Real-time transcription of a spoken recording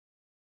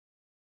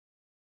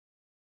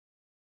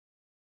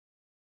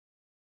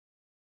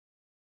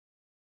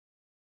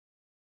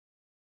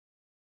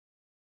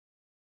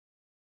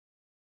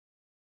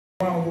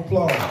Round of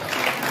applause.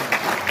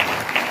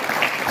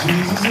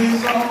 Jesus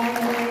is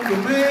on the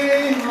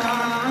main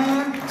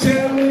line.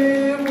 Tell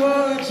him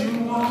what you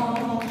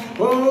want.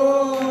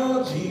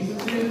 Oh,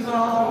 Jesus is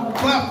on.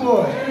 Clap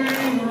for it.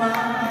 Main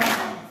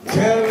line.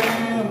 Tell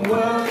him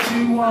what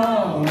you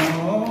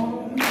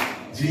want.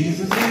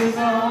 Jesus is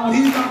on.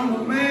 He's on the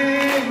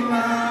main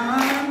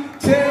line.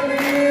 Tell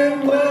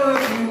him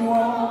what you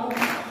want.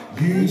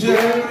 You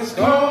just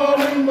call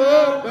him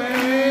up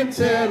and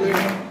tell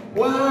him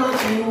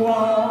what you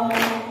want.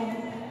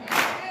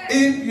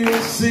 If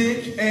you're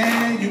sick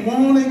and you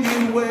want to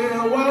get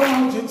well, why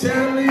don't you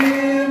tell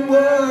him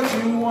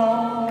what you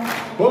want?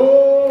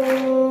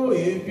 Oh,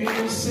 if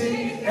you're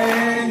sick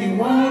and you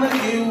want to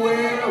get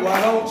well,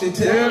 why don't you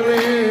tell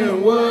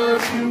him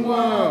what you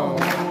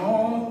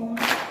want?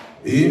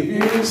 If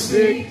you're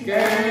sick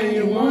and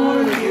you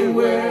want to get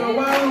well,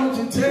 why don't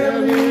you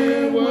tell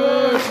him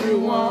what you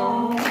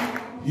want?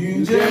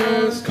 You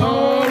just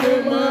call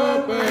him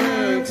up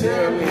and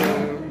tell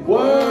him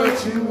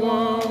what you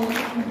want.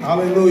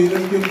 Hallelujah.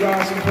 Let's give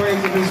God some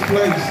praise in this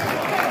place.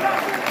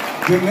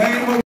 The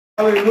name of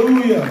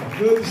hallelujah.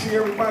 Good to see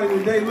everybody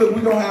today. Look,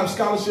 we're going to have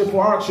scholarship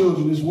for our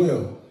children as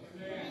well.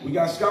 We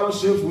got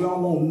scholarships. We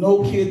don't want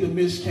no kid to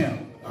miss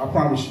camp. I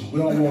promise you. We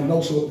don't want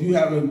no. So if you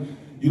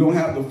don't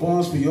have the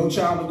funds for your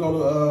child to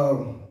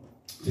go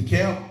to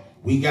camp,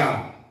 we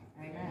got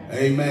them.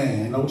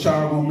 Amen. No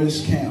child going to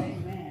miss camp.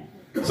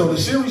 So the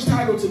series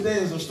title today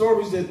is the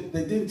stories that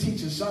they didn't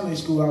teach in Sunday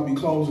school. I'll be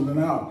closing it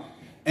out.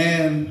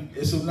 And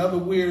it's another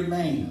weird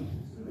name.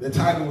 The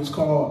title is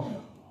called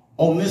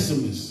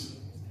Onesimus.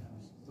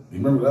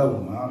 Remember that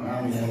one? I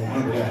don't even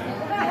remember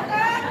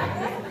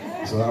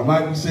that. So I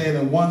might be saying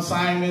that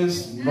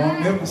Onesimus,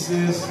 wrong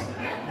emphasis.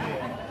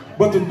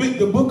 But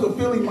the book of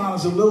Philemon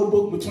is a little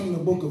book between the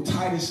book of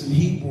Titus and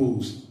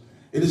Hebrews.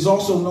 It is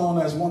also known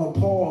as one of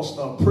Paul's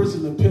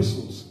prison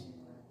epistles.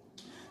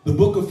 The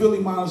book of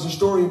Philemon is a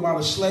story about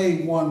a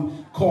slave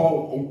one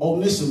called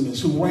Onesimus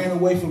who ran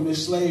away from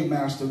his slave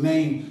master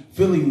named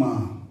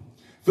Philemon.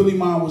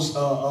 Philemon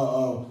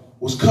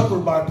was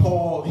covered by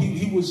Paul.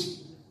 He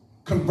was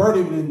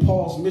converted in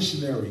Paul's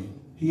missionary.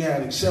 He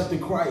had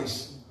accepted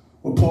Christ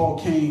when Paul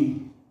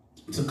came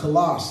to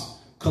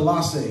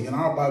Colossae, and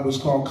our Bible is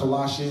called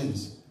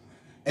Colossians.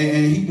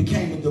 And he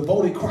became a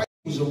devoted Christ.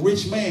 He was a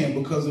rich man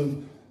because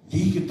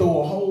he could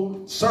throw a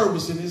whole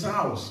service in his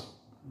house.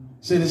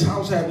 Said his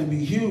house had to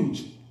be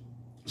huge.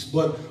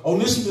 But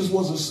Onesimus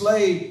was a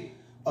slave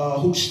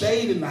who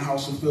stayed in the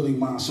house of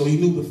Philemon. So he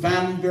knew the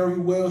family very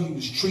well. He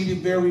was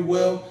treated very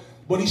well.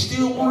 But he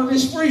still wanted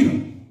his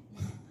freedom.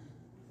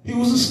 He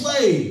was a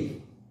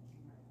slave.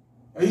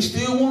 And he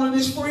still wanted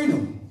his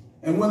freedom.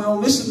 And when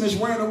Onesimus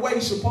ran away,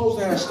 he's supposed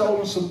to have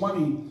stolen some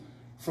money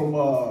from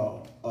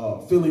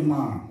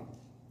Philemon.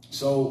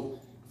 So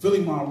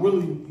Philemon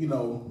really,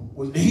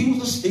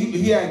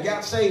 he had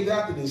got saved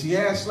after this. He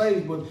had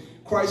slaves, but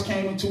Christ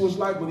came into his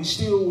life, but he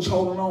still was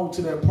holding on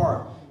to that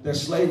part, that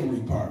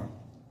slavery part.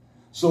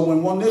 So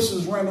when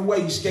Onesimus ran away,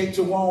 he escaped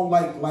to Rome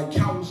like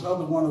countless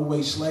other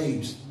runaway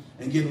slaves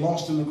and get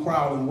lost in the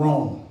crowd in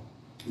Rome.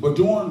 But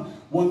during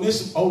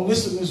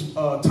Onesimus'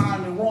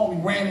 time in Rome,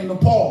 he ran into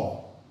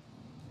Paul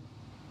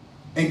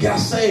and got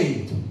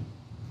saved,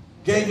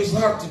 gave his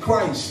heart to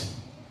Christ.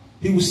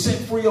 He was set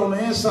free on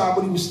the inside,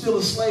 but he was still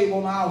a slave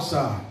on the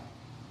outside.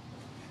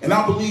 And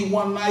I believe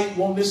one night,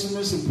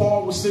 Onesimus and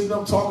Paul was sitting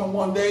up talking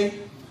one day,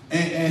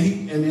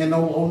 and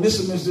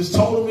Onesimus just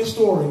told him his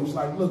story. He was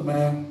like, look,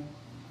 man,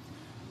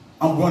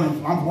 I'm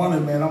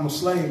running, man. I'm a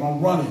slave.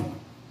 I'm running.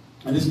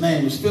 And his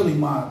name is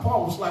Philemon.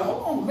 Paul was like,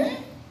 hold on,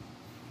 man.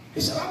 He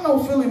said, I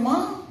know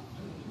Philemon.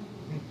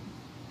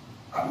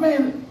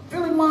 Man,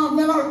 Philemon,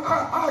 man,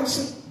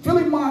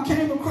 Philemon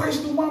came to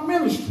Christ through my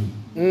ministry.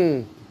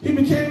 He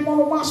became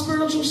one of my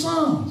spiritual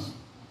sons.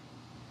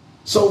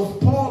 So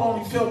Paul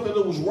only felt that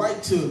it was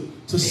right to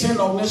send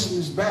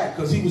Onesimus back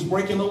because he was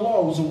breaking the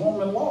law. It was a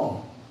Roman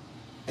law.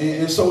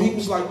 And so he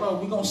was like, no,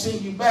 we're going to send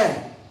you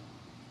back.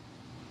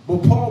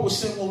 But Paul was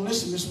sent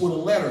Onesimus with a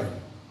letter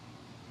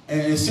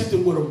and sent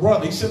it with a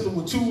brother. He sent it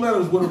with 2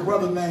 letters with a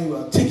brother named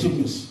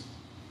Onesimus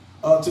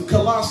to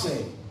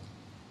Colossae.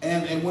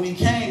 And when he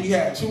came, he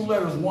had 2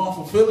 letters. One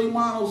for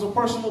Philemon, it was a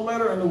personal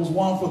letter, and there was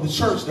one for the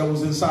church that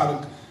was inside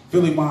of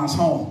Philemon's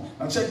home.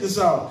 Now check this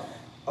out.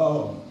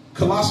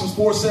 Colossians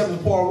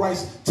 4:7, Paul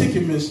writes,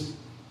 Onesimus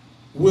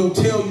will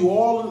tell you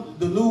all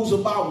the news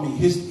about me.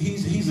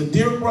 He's a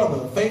dear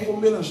brother, a faithful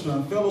minister,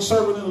 and fellow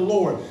servant in the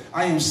Lord.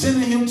 I am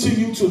sending him to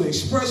you to the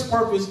express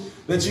purpose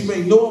that you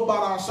may know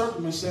about our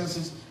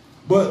circumstances,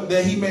 but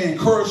that he may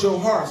encourage your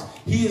hearts.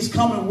 He is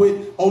coming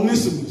with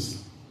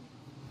Onesimus,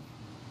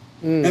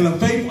 and a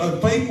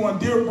faithful and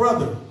dear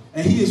brother,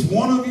 and he is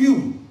one of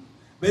you.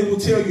 They will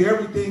tell you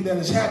everything that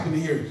is happening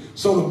here.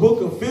 So the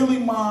book of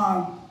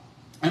Philemon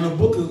and the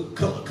book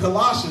of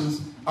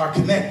Colossians are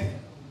connected.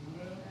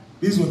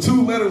 These were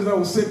 2 letters that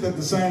were sent at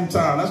the same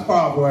time. That's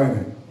powerful, ain't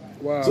it?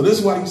 Wow. So this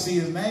is why you see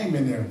his name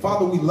in there.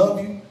 Father, we love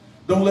you.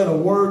 Don't let a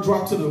word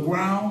drop to the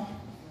ground.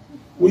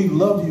 We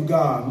love you,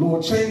 God.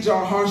 Lord, change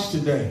our hearts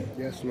today.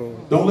 Yes,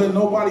 Lord. Don't let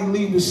nobody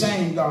leave the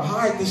same, God.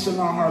 Hide this in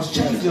our hearts.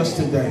 Change us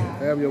today.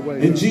 Have your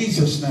way. In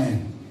Jesus'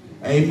 name.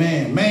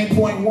 Amen. Main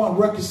point 1,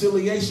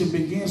 reconciliation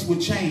begins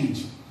with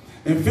change.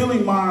 And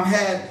Philemon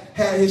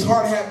his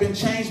heart had been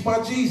changed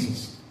by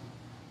Jesus.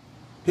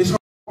 His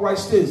heart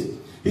writes this.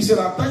 He said,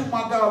 I thank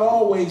my God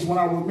always when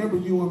I remember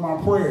you in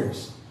my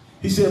prayers.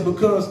 He said,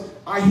 because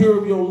I hear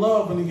of your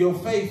love and of your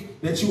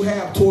faith that you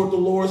have toward the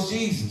Lord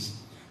Jesus.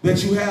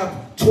 That you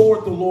have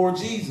toward the Lord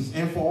Jesus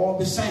and for all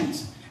the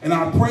saints. And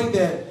I pray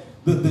that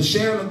the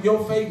sharing of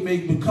your faith may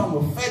become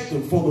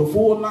effective for the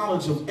full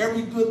knowledge of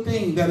every good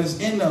thing that is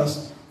in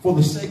us for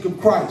the sake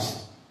of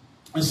Christ.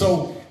 And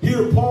so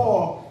here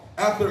Paul,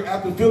 after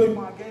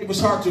Philemon gave his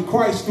heart to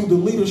Christ through the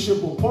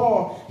leadership of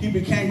Paul, he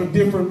became a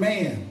different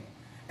man.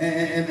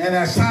 And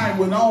as time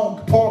went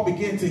on, Paul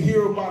began to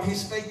hear about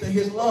his faith and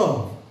his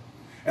love.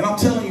 And I'm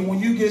telling you, when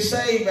you get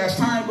saved, as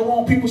time goes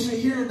on, people should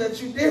hear that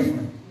you're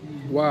different.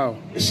 Wow.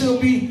 It should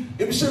be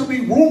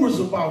rumors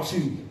about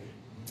you.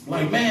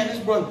 Like, man, this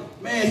brother,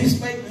 man, his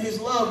faith and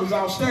his love is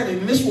outstanding.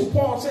 And this is what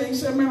Paul said. He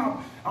said, man,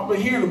 I've been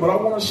hearing it, but I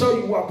want to show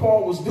you why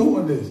Paul was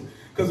doing this.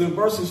 Because in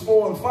verses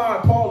 4 and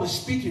 5, Paul is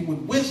speaking with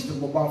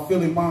wisdom about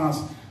Philemon's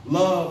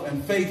love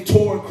and faith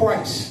toward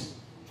Christ.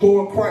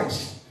 Toward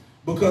Christ.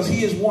 Because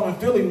he is wanting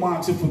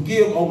Philemon to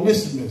forgive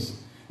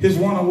Onesimus, his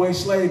runaway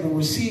slave, and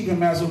receive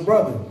him as a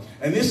brother.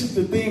 And this is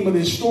the theme of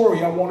this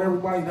story. I want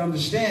everybody to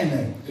understand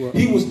that. Well,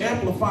 he was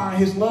amplifying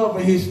his love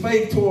and his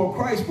faith toward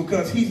Christ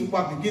because he's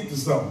about to get to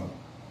something.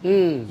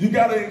 You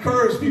got to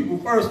encourage people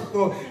first.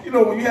 Because, you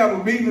know, when you have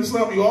a meeting or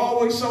something, you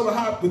always show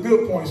the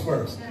good points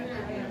first.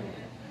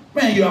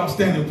 Man, you're an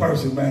outstanding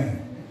person, man.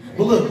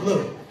 But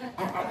look.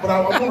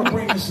 I want to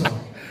bring this up.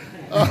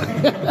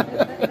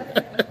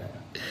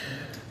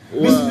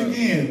 Listen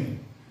again.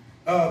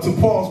 To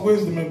Paul's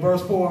wisdom in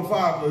verse 4 and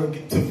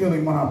 5 to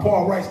Philemon.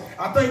 Paul writes,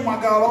 I thank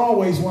my God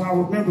always when I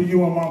remember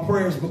you in my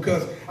prayers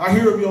because I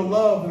hear of your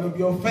love and of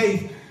your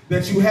faith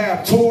that you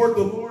have toward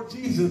the Lord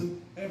Jesus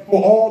and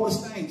for all the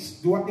saints.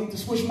 Do I need to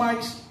switch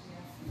mics?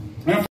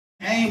 I'm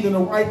aimed in the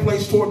right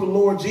place toward the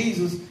Lord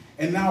Jesus.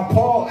 And now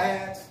Paul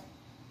adds,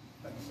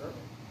 thank you, sir.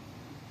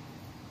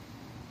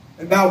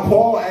 And now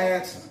Paul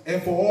adds,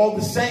 and for all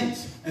the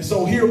saints. And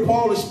so here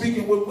Paul is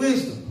speaking with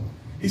wisdom.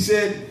 He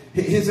said,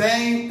 his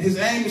aim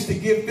is to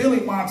give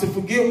Philemon to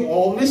forgive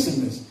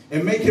Onesimus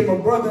and make him a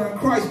brother in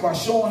Christ by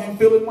showing him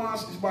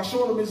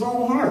his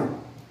own heart.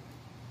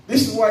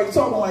 This is why he's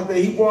talking like that.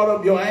 He brought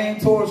up your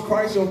aim towards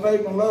Christ, your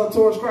faith and love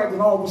towards Christ,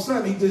 and all of a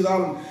sudden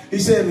he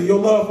said your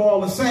love for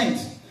all the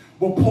saints.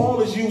 But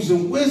Paul is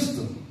using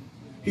wisdom.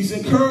 He's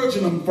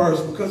encouraging them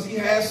first because he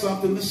has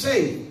something to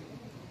say.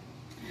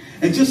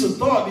 And just a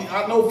thought,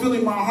 I know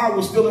Philemon's heart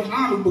was feeling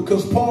honored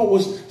because Paul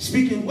was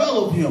speaking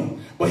well of him.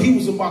 But he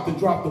was about to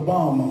drop the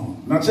bomb on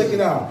him. Now check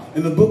it out.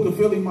 In the book of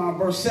Philemon,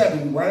 verse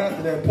 7, right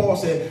after that, Paul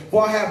said,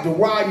 for I have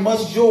derived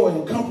much joy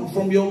and comfort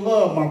from your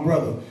love, my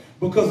brother,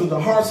 because of the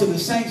hearts of the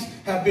saints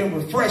have been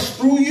refreshed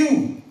through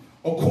you.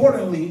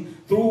 Accordingly,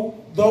 though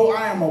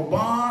I am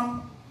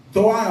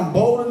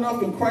bold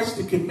enough in Christ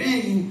to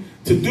command you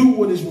to do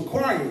what is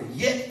required,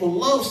 yet for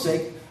love's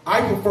sake,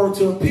 I prefer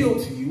to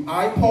appeal to you.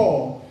 I,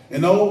 Paul,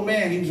 an old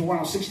man, he was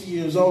around 60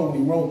 years old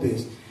when he wrote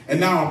this, and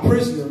now a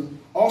prisoner,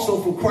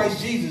 also for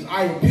Christ Jesus,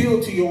 I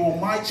appeal to you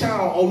on my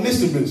child,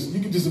 Onesimus.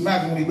 You can just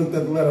imagine when he looked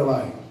at the letter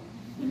like,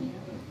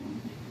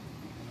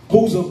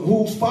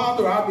 whose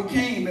father I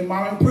became in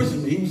my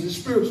imprisonment. He was his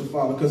spiritual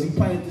father because he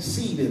planted the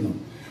seed in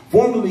him.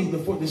 Formerly,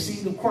 the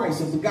seed of Christ,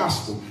 of the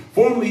gospel.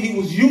 Formerly, he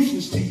was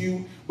useless to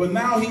you, but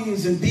now he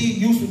is indeed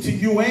useful to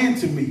you and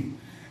to me.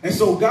 And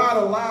so God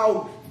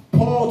allowed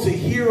Paul to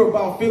hear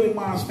about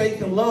Philemon's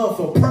faith and love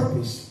for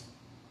purpose.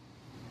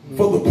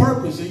 For the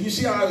purpose. And you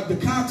see how the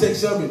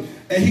context of it.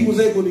 And he was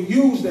able to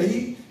use that.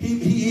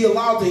 He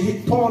allowed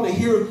Paul to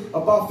hear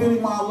about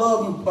Philemon's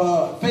love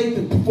and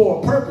faith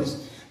for a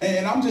purpose.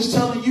 And I'm just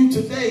telling you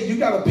today, you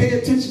got to pay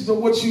attention to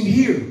what you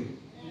hear.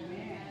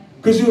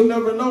 Because you'll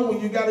never know when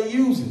you got to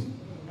use it.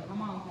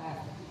 Come on,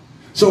 Pastor.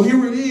 So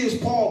here it is,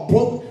 Paul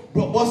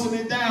busting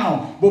it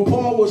down. But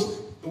Paul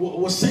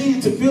was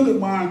saying to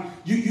Philemon,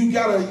 you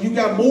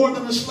got more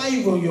than a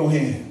slave on your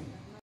hand.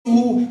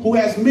 Who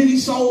has many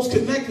souls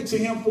connected to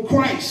him for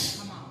Christ.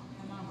 Come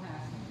on,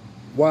 Pastor.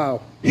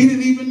 Wow. He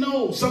didn't even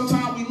know.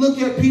 Sometimes we look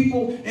at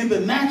people in the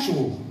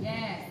natural.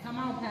 Yes, come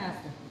on,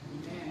 Pastor.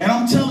 And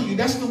I'm telling you,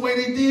 that's the way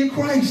they did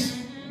Christ.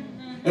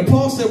 And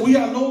Paul said we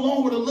are no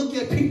longer to look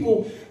at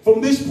people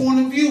from this point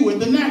of view in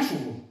the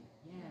natural.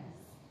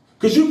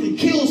 Because you can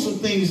kill some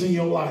things in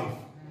your life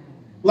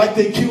like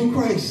they killed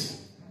Christ.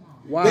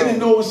 Wow. They didn't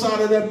know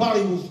inside of that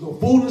body was the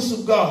fullness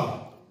of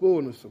God.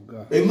 Fullness of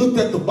God. They looked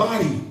at the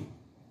body.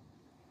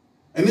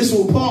 And this is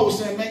what Paul was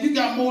saying, man, you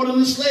got more than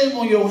a slave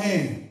on your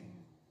hand.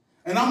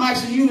 And I'm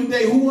asking you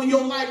today, who in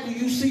your life do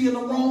you see in the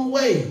wrong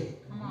way?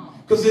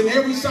 Because in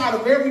every side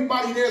of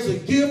everybody, there's a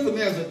gift and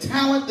there's a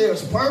talent,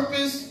 there's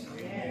purpose.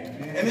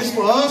 And it's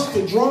for us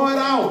to draw it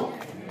out.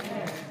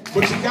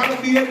 But you got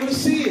to be able to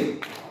see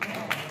it.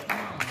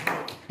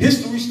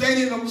 History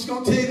stated, I'm just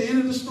going to tell you the end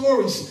of the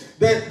stories,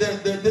 that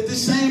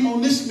this same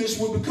Onesimus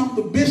would become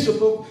the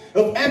bishop of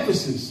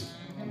Ephesus.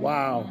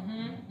 Wow.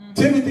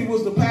 Timothy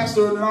was the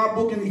pastor in our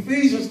book in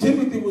Ephesians.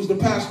 Timothy was the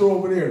pastor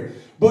over there.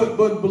 But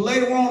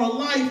later on in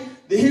life,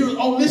 here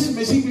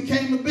Onesimus, he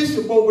became the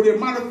bishop over there.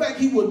 Matter of fact,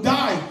 he would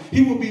die.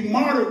 He would be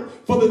martyred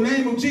for the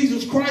name of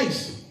Jesus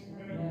Christ.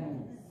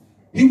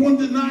 He wouldn't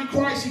deny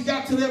Christ. He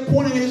got to that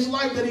point in his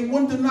life that he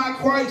wouldn't deny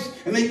Christ,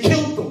 and they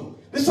killed him.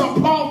 This is how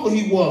powerful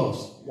he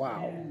was.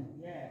 Wow.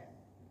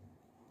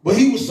 But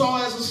he was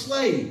saw as a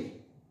slave.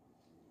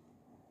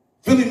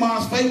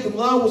 Philemon's faith and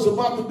love was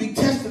about to be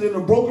tested in a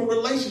broken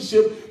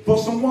relationship for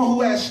someone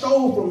who had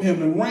stole from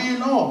him and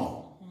ran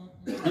off.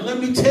 And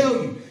let me tell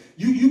you,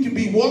 you can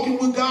be walking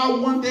with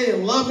God one day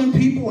and loving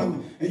people,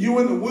 and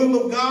you're in the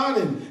will of God,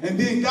 and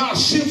then God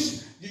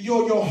shifts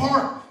your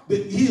heart,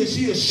 that he or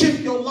she will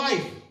shift your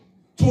life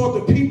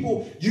toward the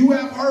people you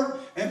have hurt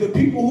and the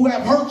people who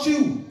have hurt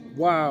you.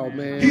 Wow,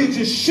 man. He'll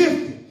just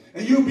shift it,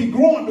 and you'll be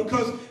growing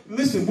because,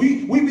 listen,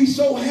 we be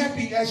so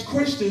happy as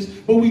Christians,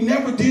 but we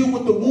never deal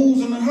with the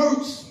wounds and the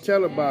hurts.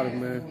 Tell about it,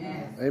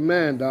 man.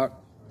 Amen,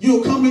 Doc.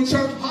 You'll come in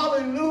church,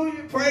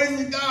 hallelujah,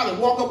 praising God,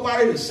 and walk up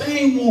out of the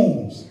same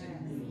wounds.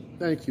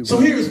 Thank you. So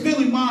here's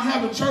Philemon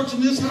having church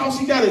in this house.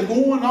 He got it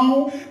going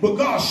on, but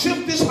God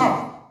shifted his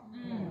heart.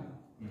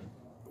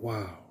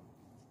 Wow.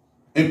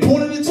 And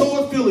pointed it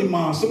toward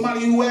Philemon,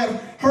 somebody who had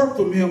hurt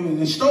from him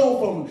and stole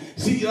from him.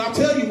 See, I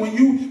tell you,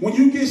 when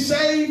you get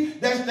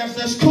saved,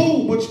 that's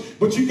cool,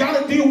 but you got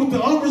to deal with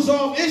the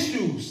unresolved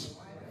issues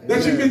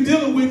that you've been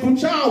dealing with from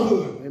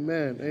childhood.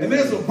 Amen. Amen. And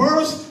there's a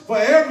verse for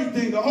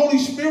everything. The Holy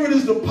Spirit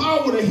is the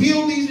power to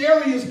heal these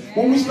areas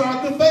when we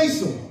start to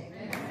face them.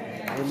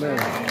 Amen.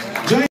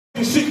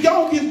 James,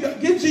 y'all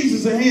give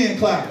Jesus a hand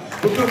clap,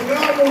 because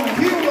God wants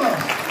to heal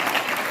us.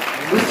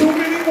 There's too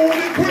many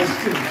wounded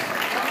Christians.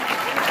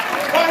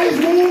 By his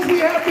wounds we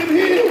have been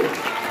healed.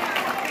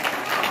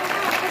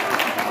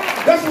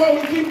 That's why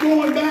we keep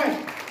going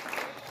back.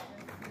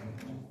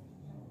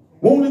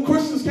 Wounded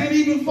Christians can't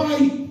even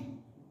fight.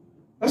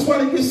 That's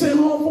why they get sent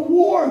home from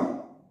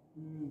war.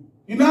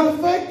 You're not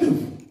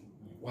effective.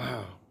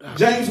 Wow.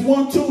 James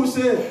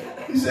 1:2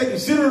 he said,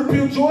 consider it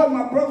pure joy,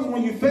 my brothers,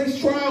 when you face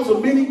trials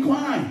of many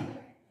kind,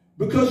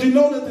 because you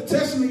know that the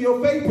testing of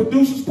your faith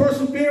produces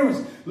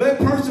perseverance. Let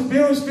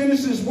perseverance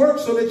finish its work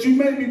so that you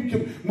may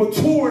be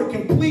mature and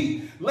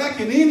complete,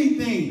 lacking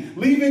anything,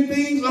 leaving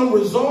things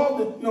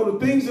unresolved. The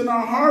things in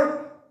our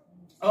heart,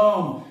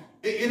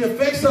 it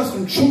affects us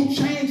from true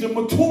change and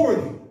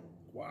maturity.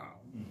 Wow.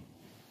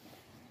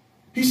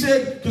 He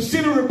said,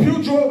 consider it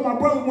pure joy, my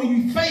brother, when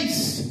you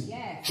face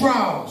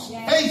trials.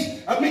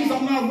 Face. That means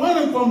I'm not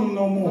running from them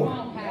no more.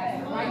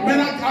 Man,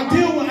 I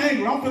deal with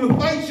anger. I'm going to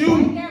fight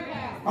you.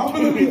 I'm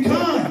going to be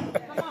kind.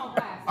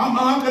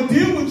 I'm going to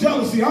deal with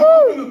jealousy.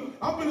 I'm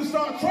going to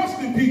start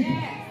trusting people.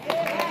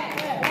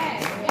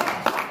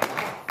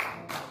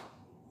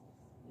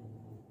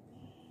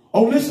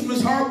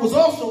 Onesimus' heart was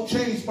also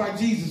changed by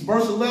Jesus.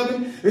 Verse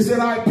 11, it said,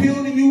 I appeal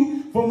to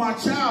you for my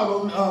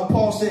child,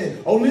 Paul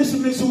said.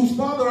 Onesimus, whose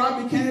father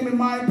I became in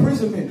my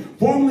imprisonment.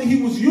 Formerly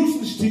he was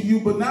useless to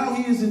you, but now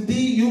he is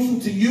indeed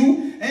useful to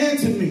you and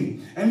to me.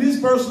 And this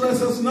verse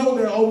lets us know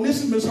that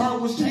Onesimus'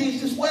 heart was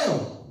changed as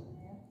well.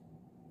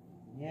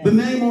 Yeah. The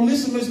name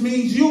Onesimus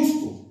means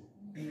useful.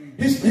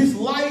 His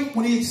life,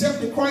 when he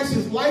accepted Christ,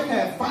 his life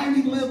had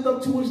finally lived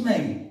up to his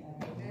name.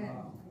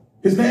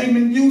 His name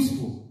meant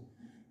useful.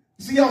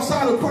 See,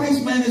 outside of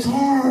Christ, man, it's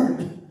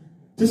hard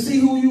to see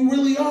who you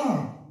really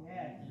are.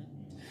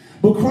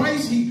 But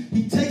Christ,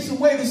 he takes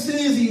away the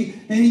sins,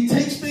 and he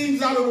takes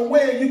things out of the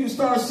way, and you can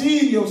start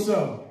seeing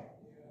yourself.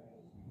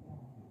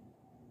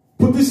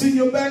 Put this in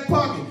your back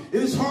pocket.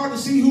 It is hard to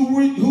see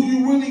who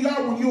you really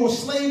are when you're a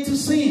slave to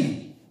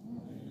sin.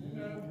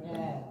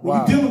 When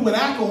you're dealing with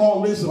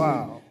alcoholism.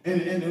 Wow.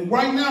 And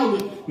right now,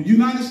 the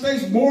United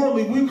States,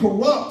 morally, we're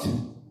corrupt.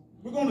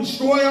 We're going to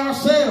destroy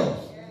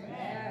ourselves.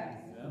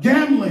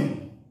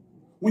 Gambling.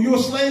 When you're a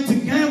slave to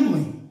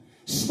gambling.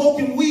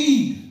 Smoking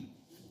weed.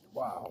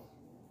 Wow.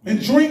 And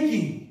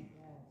drinking.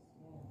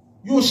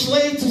 You're a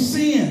slave to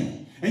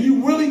sin. And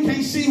you really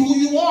can't see who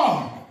you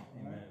are.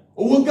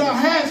 Or what God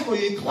has for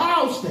you. It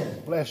clouds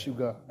that. Bless you,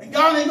 God. And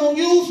God ain't going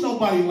to use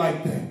nobody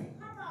like that.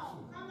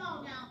 Come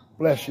on now.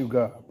 Bless you,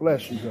 God.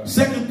 Bless you, God.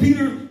 2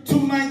 Peter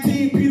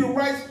 2:19, Peter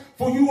writes,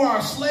 for you are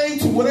a slave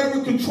to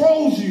whatever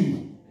controls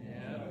you.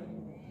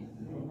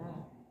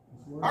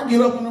 I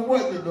get up in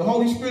the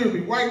Holy Spirit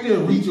be right there,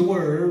 read your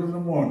word early in the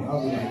morning.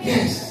 I'll be like,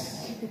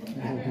 yes.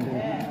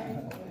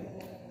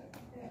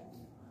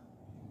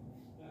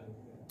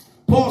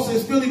 Paul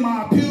says, Philemon,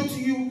 I appeal to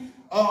you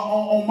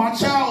on my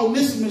child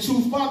Onesimus,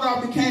 whose father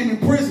I became in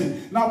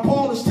prison. Now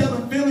Paul is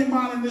telling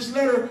Philemon in this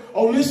letter,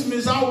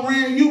 Onesimus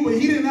outran you, but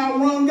he didn't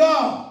outrun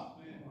God.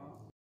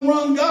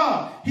 Run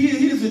God.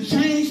 He is a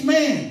changed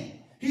man.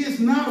 He is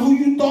not who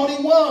you thought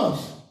he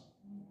was.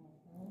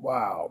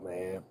 Wow,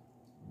 man.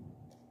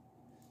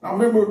 I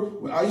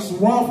remember I used to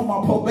run for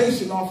my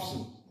probation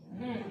officer.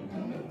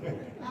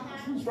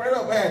 Straight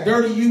up, I had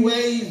dirty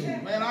UAs.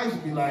 And, man, I used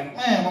to be like,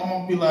 man, my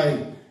mom would be like,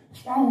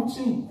 What's wrong with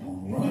you?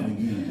 I'm running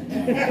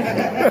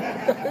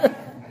again.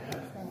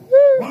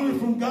 Running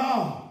from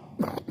God.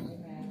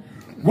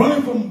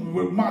 Running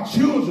from my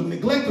children,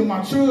 neglecting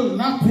my children,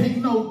 not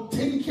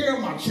taking care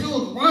of my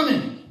children,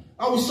 running.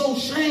 I was so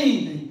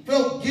ashamed and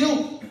felt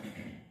guilt.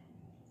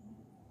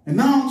 And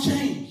now I'm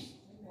changed.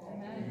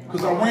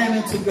 Because I ran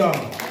into God.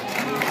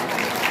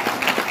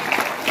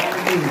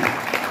 Hallelujah.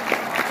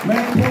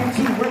 Man, point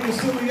 2,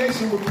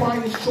 reconciliation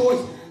requires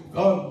choice.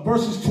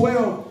 Verses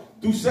 12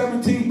 through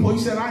 17, Paul, he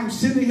said, I am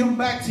sending him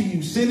back to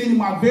you, sending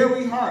my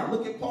very heart.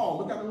 Look at Paul.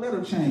 Look at the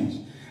letter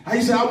change.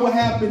 He said, I would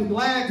have been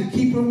glad to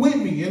keep him with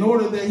me in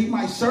order that he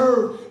might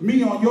serve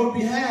me on your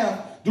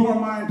behalf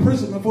during my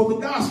imprisonment for the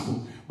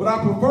gospel. But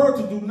I prefer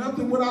to do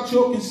nothing without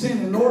your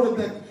consent in order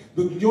that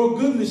your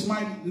goodness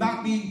might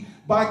not be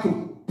by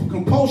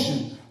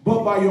compulsion,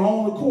 but by your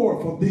own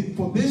accord.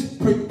 For this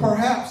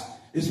perhaps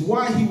is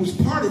why he was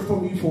parted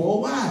from you for a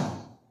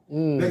while,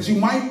 that you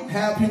might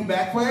have him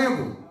back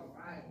forever.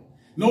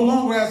 No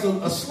longer as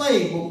a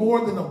slave, but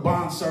more than a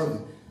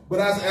bondservant. But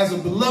as a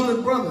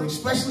beloved brother,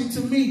 especially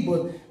to me,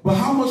 but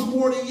how much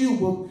more to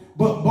you,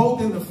 but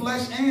both in the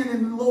flesh and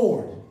in the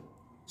Lord.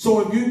 So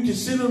if you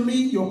consider me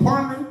your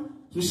partner,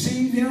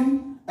 receive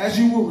him as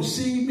you will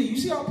receive me. You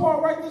see how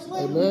Paul writes this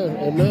letter? Amen.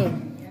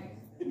 Amen.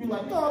 He'd be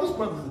like, oh, this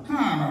brother's a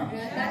con.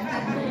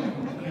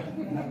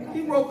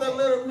 He wrote that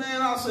letter,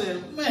 man. I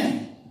said,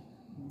 man.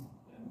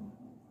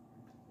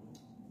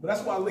 But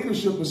that's why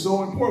leadership is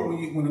so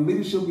important. When the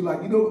leadership be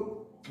like, you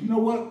know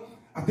what?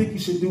 I think you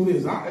should do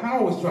this. And I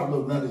always drop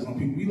little nuggets on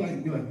people. Be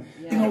like, you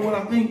know what?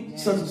 I think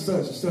such and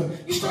such and such.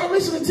 You start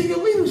listening to your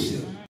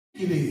leadership.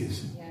 It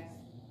is.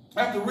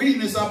 After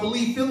reading this, I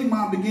believe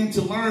Philemon began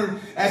to learn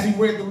as he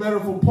read the letter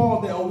from Paul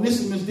that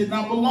Onesimus did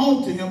not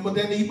belong to him, but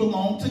that he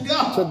belonged to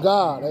God. To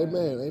God.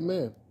 Amen.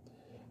 Amen.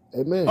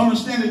 Amen.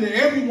 Understanding that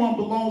everyone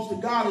belongs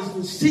to God is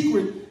the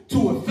secret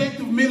to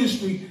effective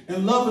ministry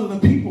and loving the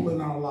people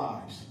in our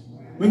lives.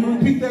 Let me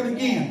repeat that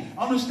again.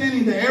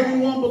 Understanding that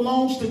everyone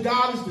belongs to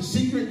God is the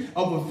secret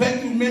of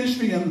effective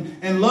ministry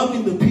and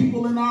loving the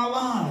people in our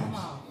lives.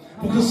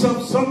 Because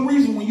for some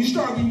reason, when you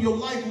start getting your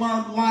life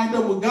lined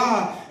up with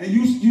God and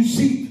you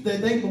see that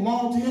they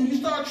belong to him, you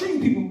start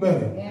treating people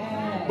better.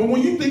 Yeah. But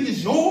when you think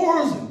it's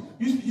yours, and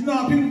you know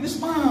how people, this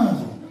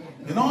mine,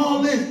 and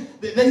all this,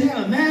 they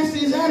had a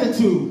nastiest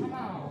attitude.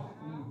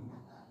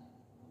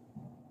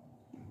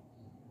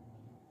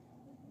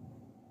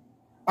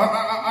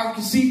 I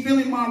can see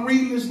Philemon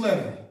reading this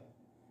letter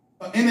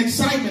in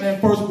excitement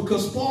at first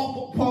because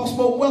Paul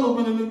spoke well of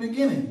it in the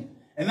beginning.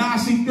 And now I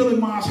see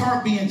Philemon's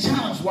heart being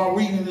challenged while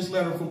reading this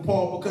letter from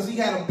Paul because he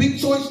had a big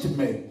choice to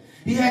make.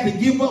 He had to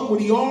give up what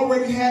he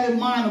already had in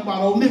mind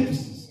about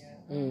Onesimus.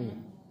 And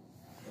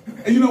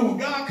you know, when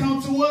God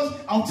comes to us,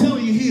 I'm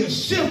telling you, he'll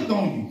shift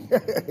on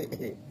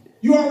you.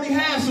 You already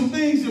have some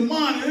things in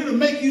mind and it'll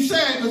make you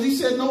sad because he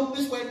said, no,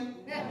 this way.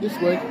 This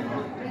way.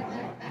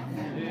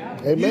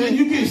 Amen.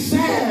 You get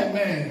sad,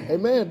 man.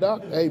 Amen,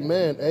 Doc.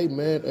 Amen.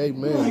 Amen.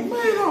 Amen. You're like,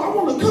 man, I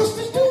want to cuss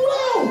this dude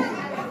out.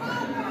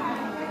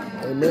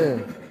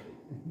 Amen.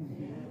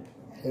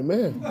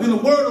 Amen. Then the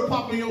word will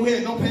pop in your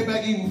head. Don't pay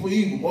back evil for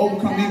evil.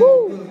 Overcome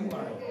evil with good.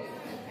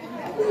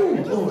 You're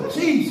like, Lord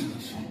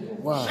Jesus.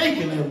 Wow.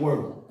 Shaking that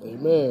word.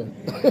 Amen.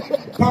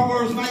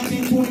 Proverbs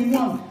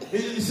 19:21.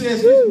 It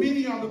says, this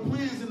many are the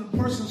plans in a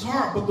person's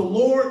heart,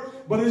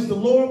 but it is the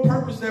Lord's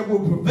purpose that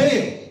will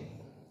prevail.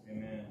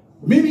 Amen.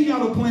 Many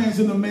are the plans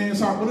in a man's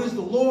heart, but it is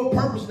the Lord's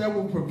purpose that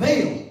will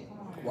prevail.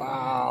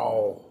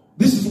 Wow.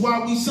 This is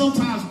why we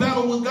sometimes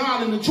battle with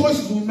God in the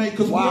choices we make,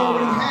 because we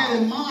already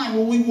had in mind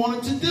what we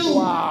wanted to do.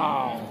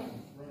 Wow.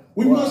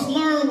 We must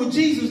learn what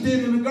Jesus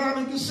did in the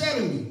Garden of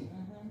Gethsemane.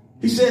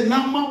 He said,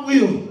 not my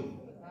will,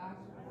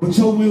 but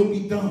your will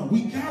be done.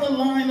 We got to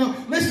line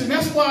up. Listen,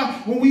 that's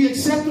why when we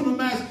accept him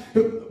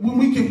when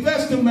we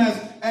confess him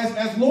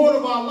as Lord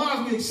of our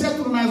lives, we accept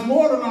him as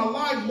Lord in our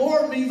lives.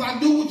 Lord means I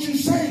do what you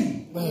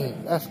say.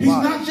 Man, that's He's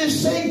fire. not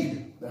just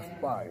Savior. That's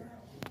fire.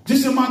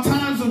 Just in my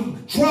times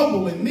of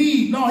trouble and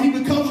need. No, he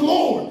becomes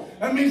Lord.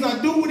 That means I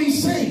do what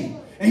he's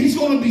saying. And he's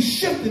going to be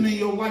shifting in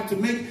your life to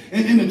make,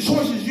 and in the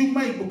choices you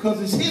make,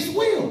 because it's his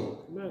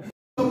will. Amen.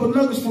 A couple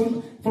nuggets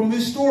from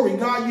this story.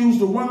 God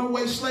used a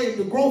runaway slave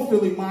to grow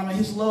Philemon and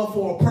his love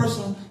for a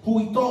person who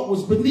he thought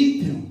was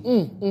beneath him.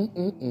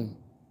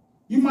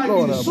 You might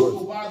be the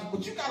supervisor,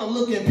 but you got to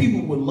look at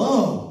people with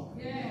love.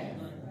 Yeah.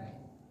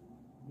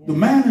 The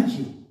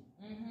manager.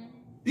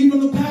 Even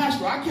the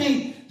pastor. I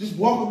can't just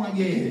walk around,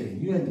 yeah,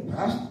 you ain't the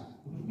pastor.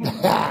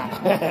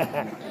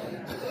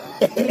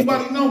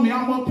 Anybody know me?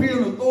 I'm up here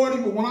in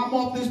authority, but when I'm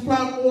off this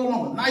platform,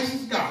 I'm the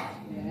nicest guy.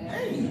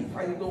 Hey,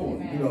 how you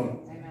doing? You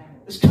know,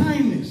 it's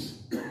kindness.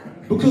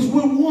 Because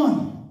we're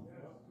one.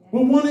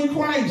 We're one in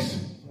Christ.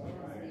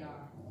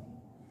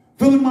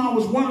 Philemon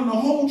was running the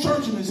whole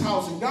church in his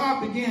house, and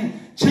God began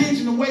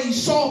changing the way he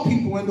saw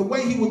people and the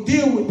way he would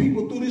deal with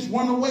people through this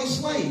runaway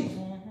slave.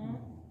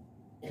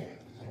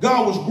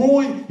 God was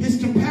growing his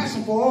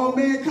compassion for all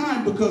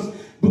mankind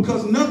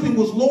because nothing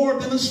was lower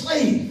than a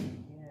slave.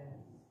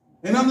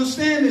 And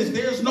understand this,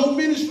 there's no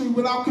ministry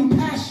without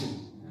compassion.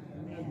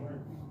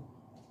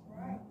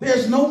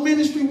 There's no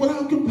ministry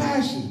without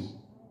compassion.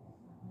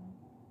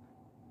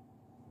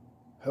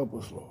 Help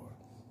us, Lord.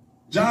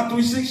 John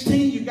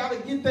 3:16, you got to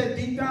get that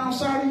deep down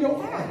inside of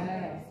your heart.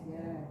 Yes,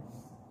 yes.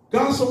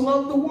 God so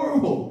loved the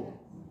world.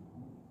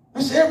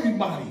 That's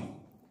everybody.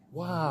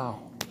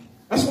 Wow.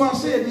 That's why I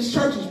said this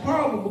church is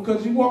powerful,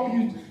 because you walk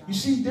and you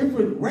see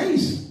different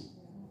race.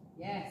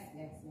 Yes,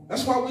 yes, yes.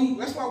 That's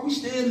why we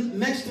stand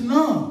next to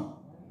none.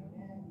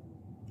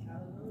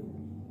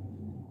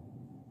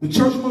 The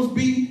church must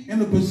be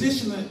in a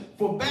position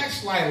for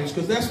backsliders,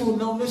 because that's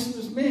what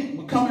Onesimus meant.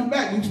 We're coming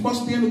back. We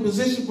must be in a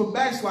position for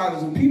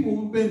backsliders and people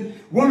who've been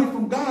running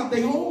from God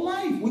their whole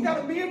life. We got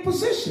to be in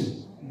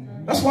position.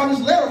 That's why this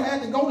letter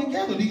had to go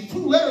together. These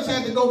two letters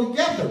had to go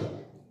together.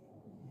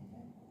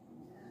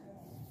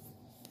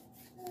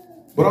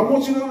 But I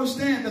want you to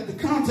understand that the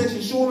context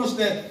is showing us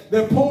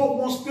that Paul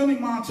wants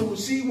Philemon to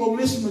receive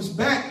Onesimus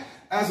back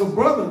as a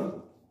brother,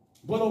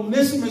 but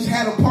Onesimus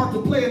had a part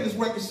to play in this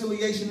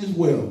reconciliation as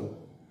well.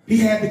 He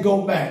had to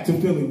go back to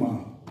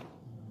Philemon.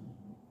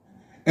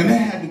 And that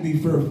had to be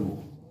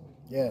fearful.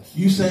 Yes.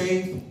 You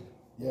saved?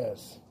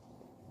 Yes.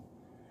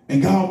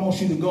 And God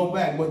wants you to go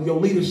back, but your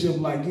leadership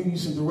give you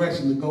some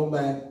direction to go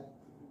back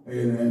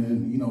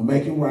and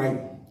make it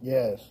right.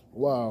 Yes.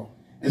 Wow.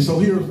 And so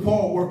here's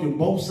Paul working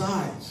both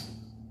sides,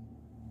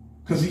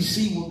 because he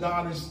see what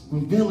God is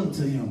revealing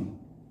to him.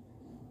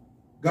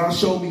 God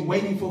showed me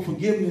waiting for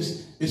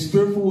forgiveness is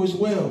fearful as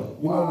well.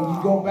 You know, when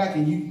you go back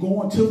and you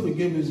go into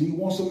forgiveness and you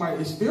want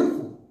somebody, it's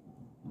fearful.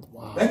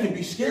 Wow. That can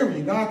be scary.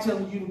 And God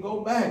telling you to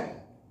go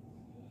back.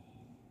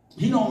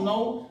 He don't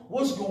know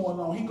what's going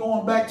on. He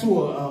going back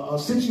to a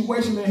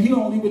situation that he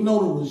don't even know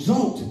the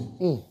result.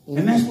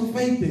 And that's what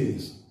faith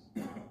is.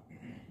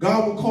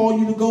 God will call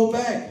you to go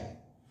back.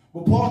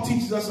 But Paul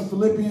teaches us in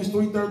Philippians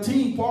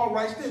 3:13, Paul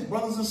writes this: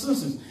 brothers and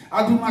sisters,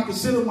 I do not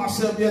consider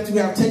myself yet to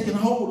have taken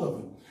hold of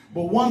it.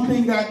 But one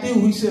thing I do,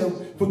 he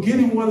said,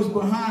 forgetting what is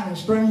behind and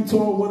straining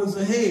toward what is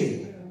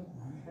ahead.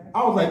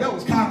 I was like, that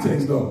was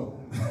context though.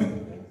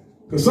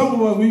 Because some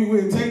of us, we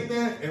would take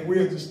that and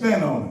we'll just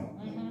stand on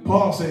it.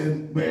 Paul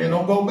said, man,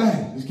 don't go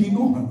back. Just keep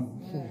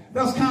going.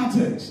 That's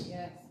context.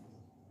 Yes.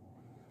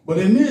 But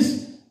in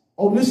this,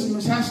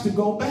 Onesimus has to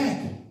go back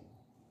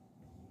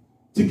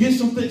to get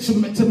some things,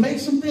 to make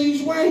some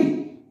things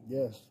right.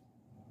 Yes.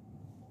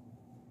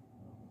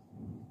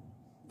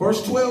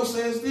 Verse 12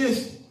 says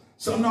this.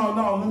 So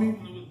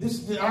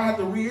I have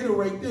to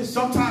reiterate this.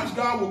 Sometimes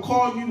God will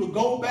call you to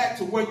go back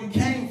to where you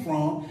came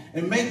from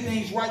and make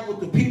things right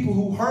with the people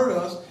who hurt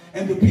us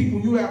and the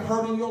people you have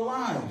hurt in your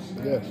lives.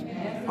 Yes.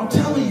 I'm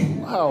telling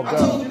you. Oh, I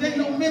told you there ain't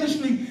no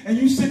ministry and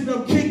you sitting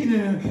up kicking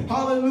it and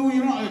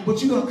hallelujah,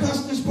 but you're going to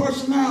cuss this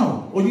person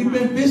out. Or you've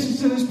been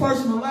vicious to this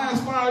person the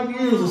last 5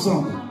 years or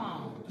something.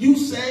 You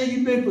say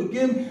you've been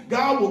forgiven.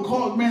 God will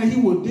call, man, he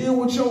will deal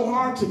with your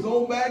heart to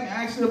go back and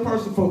ask the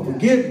person for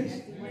forgiveness.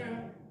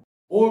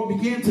 Or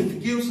begin to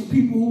forgive some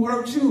people who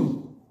hurt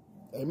you.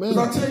 Amen.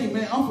 Because I tell you,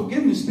 man,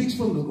 unforgiveness speaks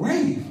from the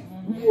grave.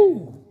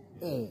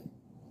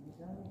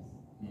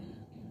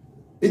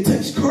 It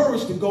takes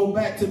courage to go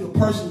back to the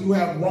person you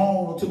have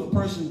wronged or to the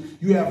person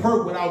you have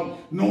hurt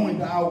without knowing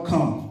the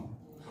outcome.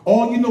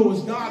 All you know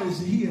is God is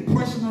he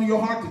impressing on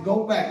your heart to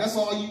go back. That's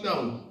all you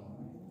know.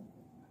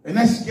 And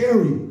that's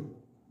scary.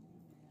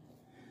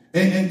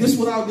 And this is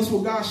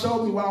what God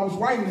showed me while I was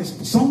writing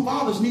this. Some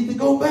fathers need to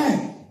go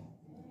back.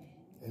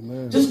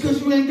 Amen. Just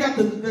because you ain't got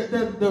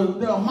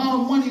the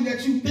amount of money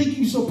that you think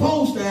you're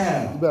supposed to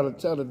have. You better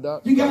tell the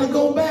doctor. You got to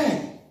go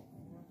back.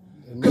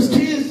 Because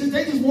kids,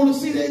 they just want to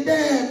see their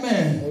dad,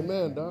 man.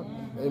 Amen, doc.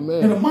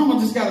 Amen. And the mama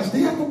just got to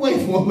stay out the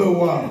way for a little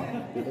while.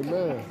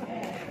 Amen.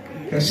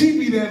 Because she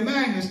be that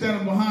magnet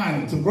standing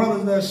behind it to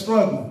brothers that are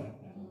struggling.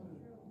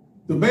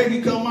 The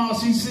baby come out,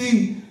 she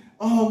see,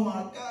 oh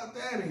my God,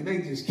 daddy.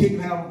 They just kicking,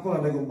 having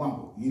fun. They go,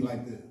 mama, you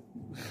like that.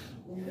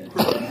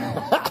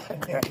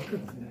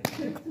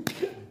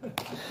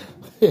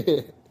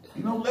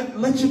 You know,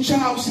 let your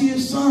child see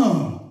his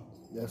son.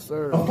 Yes,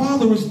 sir. A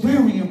father is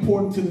very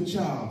important to the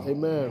child.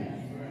 Amen.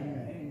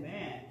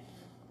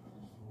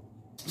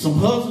 Some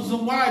husbands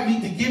and wives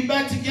need to get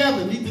back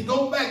together, need to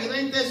go back. It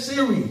ain't that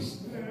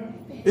serious.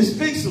 It's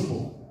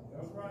fixable.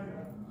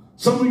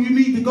 Some of you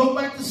need to go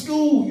back to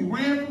school. You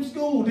ran from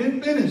school,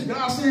 didn't finish.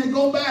 God saying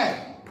go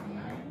back.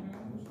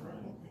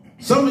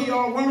 Some of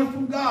y'all running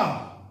from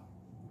God.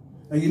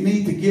 And you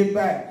need to get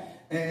back.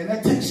 And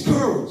that takes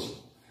courage.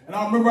 And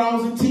I remember I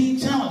was in Teen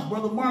Challenge.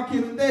 Brother Mark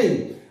here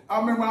today. I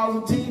remember I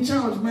was in Teen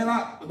Challenge. Man,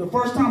 the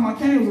first time I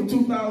came was in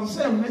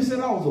 2007. They said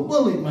I was a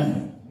bully,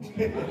 man.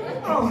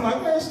 I was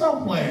like, man,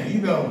 stop playing,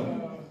 you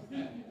know.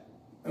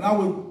 And I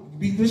would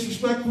be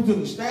disrespectful to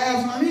the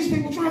staff. Now, these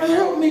people trying to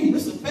help me.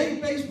 This is a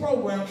faith-based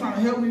program trying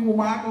to help me with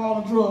my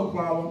alcohol and drug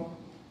problem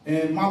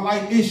and my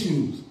life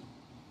issues.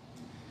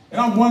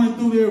 And I'm running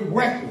through there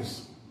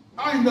reckless.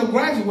 I ended up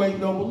graduating,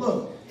 though, but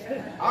look.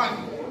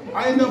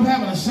 I ended up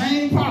having the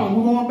same problem.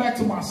 We're going back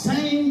to my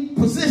same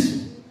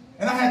position.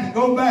 And I had to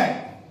go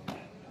back.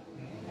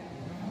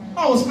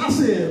 I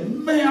said,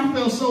 man, I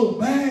felt so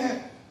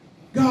bad.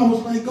 God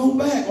was like, go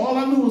back. All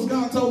I knew was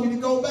God told me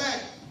to go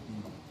back.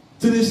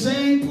 to the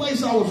same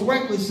place I was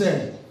reckless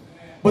at.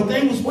 But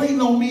they was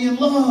waiting on me in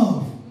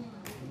love.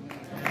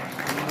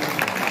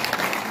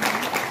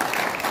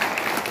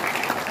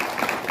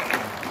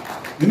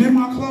 And in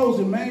my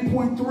closing, main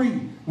point 3,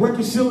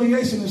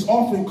 reconciliation is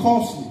often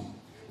costly.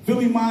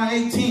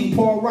 Philippians 18,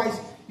 Paul writes,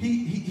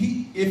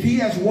 if he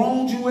has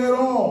wronged you at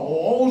all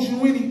or owes you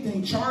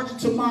anything, charge it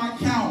to my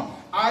account.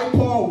 I,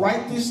 Paul,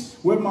 write this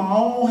with my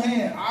own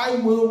hand. I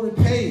will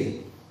repay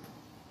it.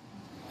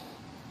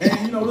 And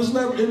you know, this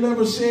letter, it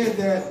never said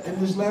that in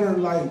this letter,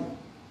 like,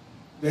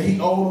 that he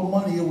owed him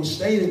money. It was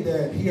stated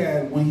that he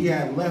had, when he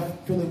had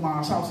left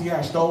Philippians' house, he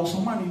had stole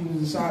some money. He was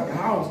inside the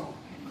house.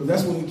 Because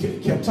that's what he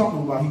kept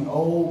talking about. He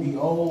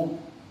owed,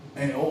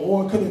 and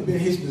or it could have been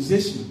his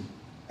position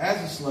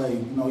as a slave.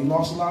 You know, he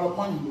lost a lot of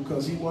money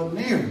because he wasn't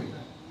there.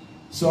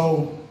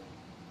 So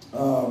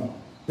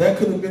that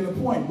could have been the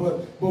point.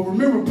 But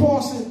remember,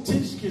 Paul sent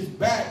Tychicus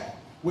back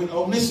with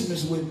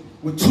Onesimus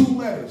with 2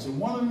 letters, and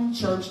one in the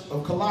church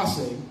of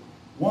Colossae,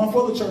 one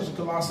for the church of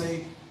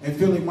Colossae and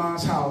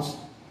Philippians' house,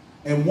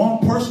 and one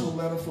personal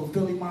letter for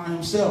Philippians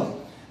himself.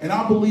 And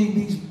I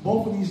believe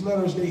both of these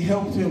letters, they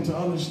helped him to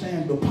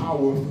understand the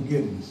power of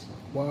forgiveness.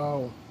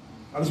 Wow.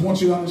 I just want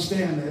you to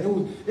understand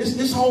that.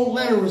 This whole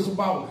letter is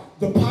about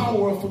the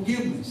power of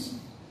forgiveness.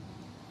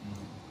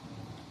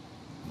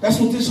 That's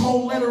what this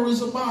whole letter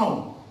is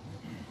about.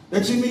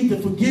 That you need to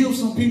forgive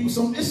some people.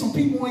 There's some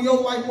people in your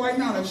life right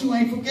now that you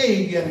ain't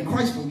forgave yet, and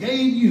Christ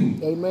forgave you.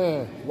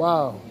 Amen.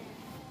 Wow.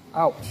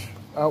 Ouch.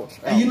 Ouch.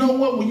 And you know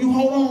what? When you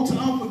hold on to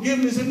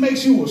unforgiveness, it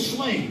makes you a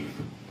slave.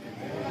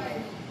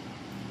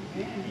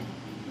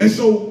 And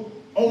so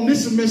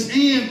Onesimus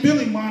and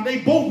Philippians, they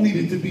both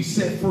needed to be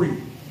set free.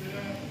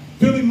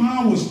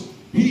 Philippians was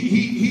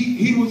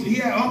he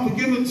had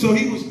unforgiveness, so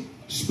he was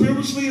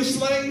spiritually a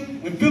slave,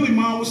 and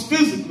Philippians was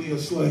physically a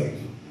slave.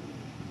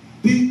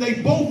 They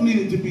both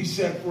needed to be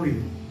set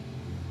free.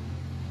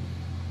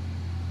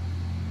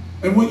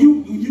 And when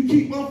you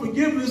keep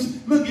unforgiveness,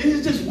 look,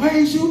 it just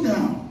weighs you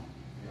down.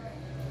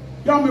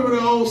 Y'all remember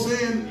the old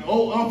saying,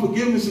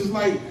 unforgiveness is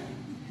like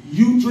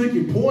you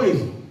drinking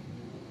poison.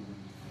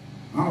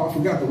 Oh, I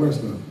forgot the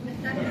rest of it.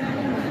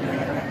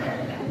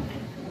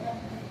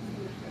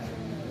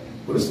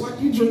 But it's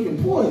like you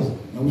drinking poison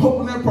and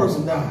hoping that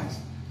person dies.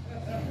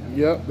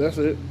 Yep, that's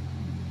it.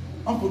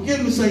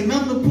 Unforgiveness ain't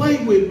nothing to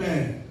play with,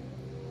 man.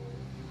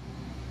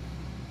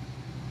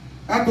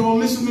 After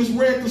Onesimus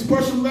read this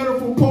personal letter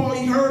from Paul,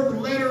 he heard the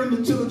letter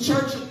to the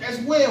church as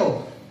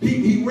well.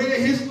 He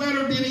read his letter,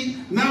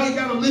 now he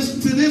got to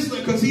listen to this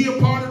because he a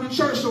part of the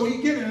church, so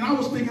he get it. And I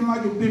was thinking,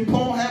 like, did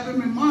Paul have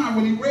him in mind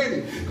when he read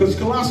it? Because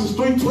Colossians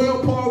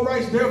 3:12, Paul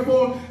writes,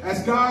 therefore,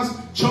 as God's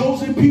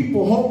chosen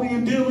people, holy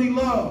and dearly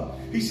loved,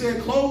 he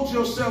said, clothe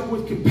yourself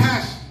with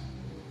compassion,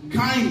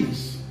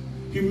 kindness,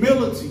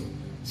 humility,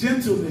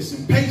 gentleness,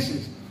 and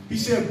patience. He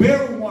said,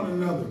 bear with one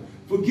another,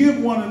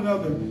 forgive one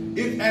another,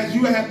 if as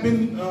you have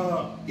been,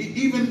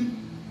 even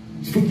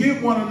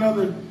forgive one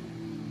another.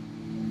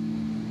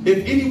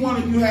 If any one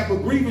of you have a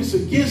grievance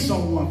against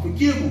someone,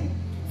 forgive them.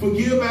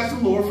 Forgive as the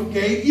Lord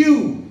forgave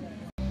you.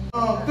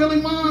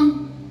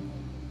 Philippians,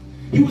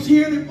 he was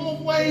hearing it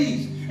both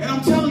ways. And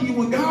I'm telling you,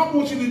 when God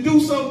wants you to do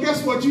so,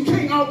 guess what? You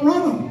can't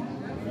outrun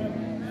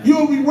him.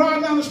 You'll be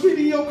riding down the street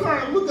in your car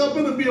and look up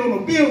and be on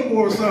a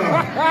billboard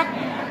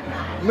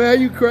sign. Man,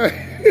 you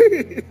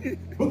crazy.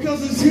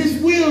 Because it's his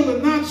will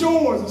and not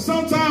yours. And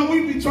sometimes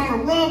we be trying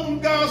to run from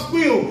God's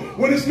will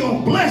when it's going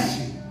to bless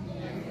you.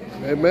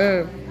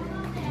 Amen.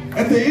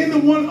 At the end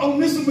of one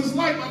Onesimus'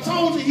 life, I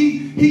told you,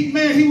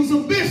 he was a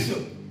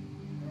bishop.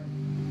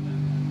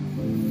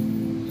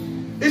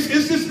 It's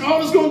just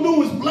all it's going to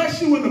do is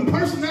bless you and the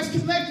person that's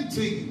connected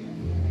to you.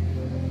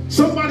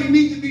 Somebody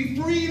needs to be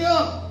freed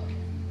up.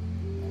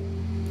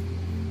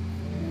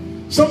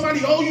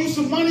 Somebody owe you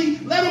some money,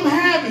 let them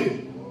have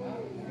it.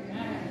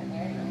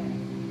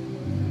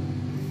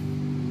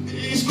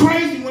 It's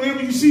crazy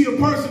whenever you see a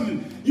person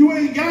and you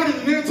ain't got it,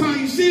 and every time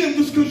you see them,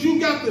 just because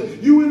you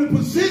in a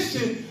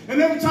position,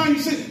 and every time you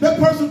see that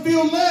person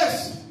feel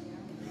less.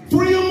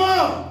 Free them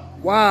up.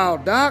 Wow,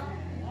 Doc.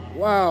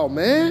 Wow,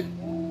 man.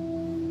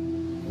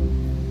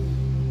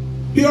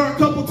 Here are a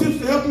couple tips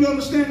to help you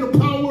understand the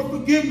power of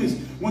forgiveness.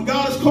 When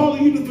God is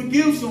calling you to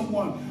forgive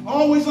someone,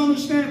 always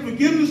understand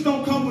forgiveness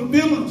don't come with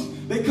feelings.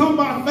 They come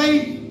by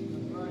faith.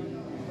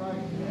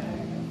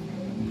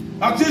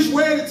 I just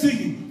read it to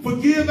you.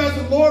 Forgive as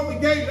the Lord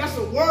forgave you. That's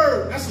a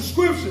word. That's a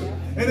scripture.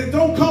 And it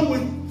don't come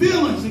with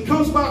feelings. It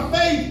comes by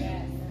faith.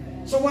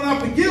 So when I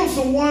forgive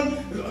someone,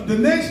 the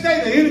next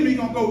day the enemy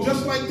going to go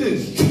just like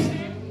this.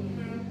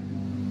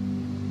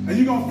 And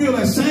you're going to feel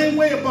that same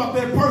way about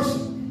that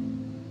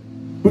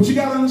person. But you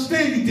got to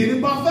understand you did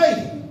it by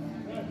faith.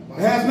 It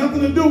has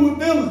nothing to do with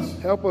feelings.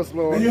 Help us,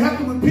 Lord. And you have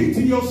to repeat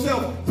to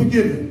yourself,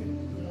 forgive it.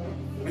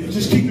 And you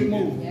just keep it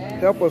moving.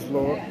 Help us,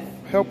 Lord.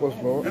 Help us,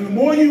 Lord. And the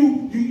more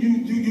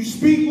you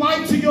speak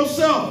life to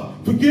yourself,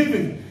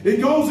 forgiving, it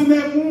goes in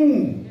that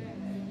wound.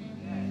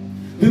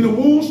 Then the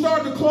wound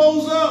starts to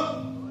close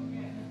up.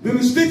 Then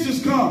the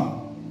stitches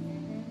come.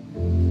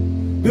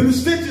 Then the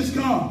stitches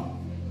come.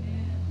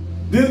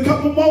 Then a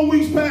couple more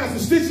weeks pass, the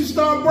stitches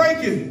start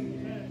breaking.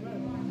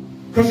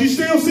 Because you're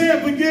still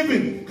saying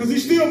forgiven. Because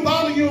he's still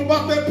bothering you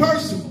about that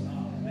person.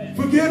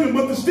 Forgiven,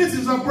 but the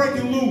stitches are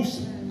breaking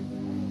loose.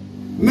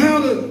 Now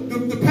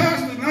the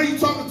pastor,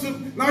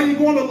 now you're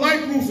going to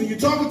life groups and you're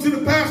talking to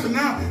the pastor.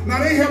 Now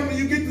they helping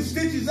you get the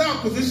stitches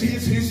out because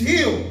it's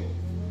healed.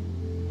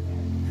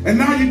 And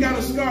now you got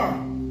a scar.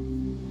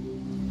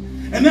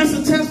 And that's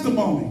a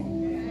testimony.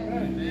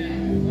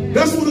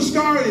 That's what a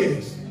scar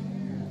is.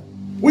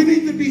 We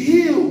need to be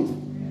healed.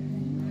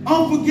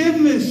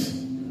 Unforgiveness.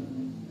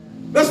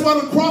 That's why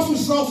the cross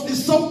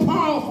is so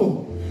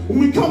powerful when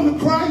we come to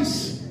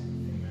Christ.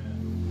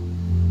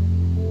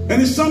 And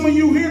there's some of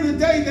you here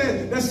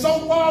today that's so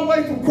far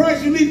away from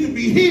Christ, you need to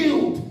be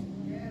healed.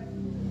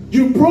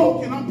 You're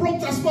broken. I'm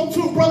broke. I spoke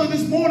to a brother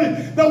this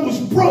morning that was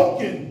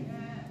broken.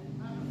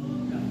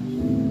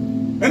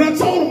 And I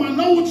told him, I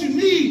know what you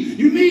need.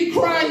 You need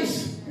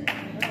Christ.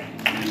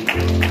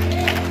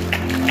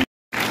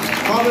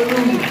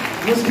 Hallelujah.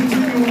 Let's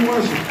continue in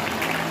worship.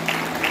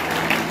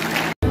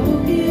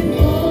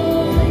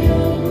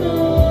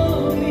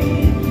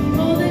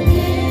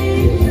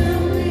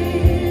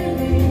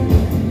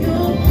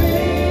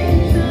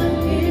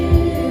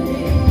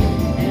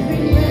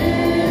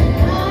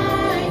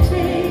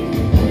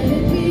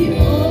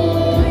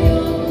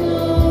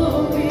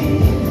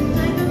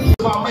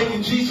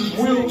 Jesus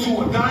real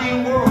to a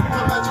dying world.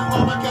 I bet you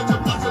wanna catch a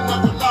blessing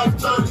of the life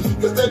church.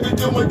 Cause they be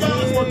doing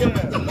God's work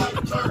at the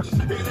life church.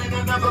 It ain't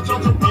another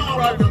church around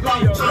like the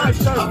life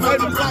church. I bet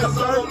the presence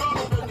of the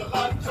Lord in the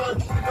life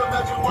church. I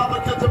bet you wanna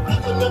catch a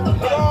blessing of the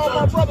life church. All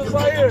my brothers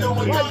right here,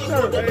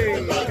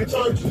 life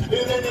church.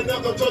 It ain't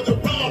another church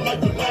around like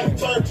the life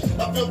church.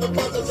 I feel the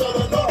presence of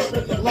the Lord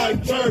in the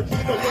life church.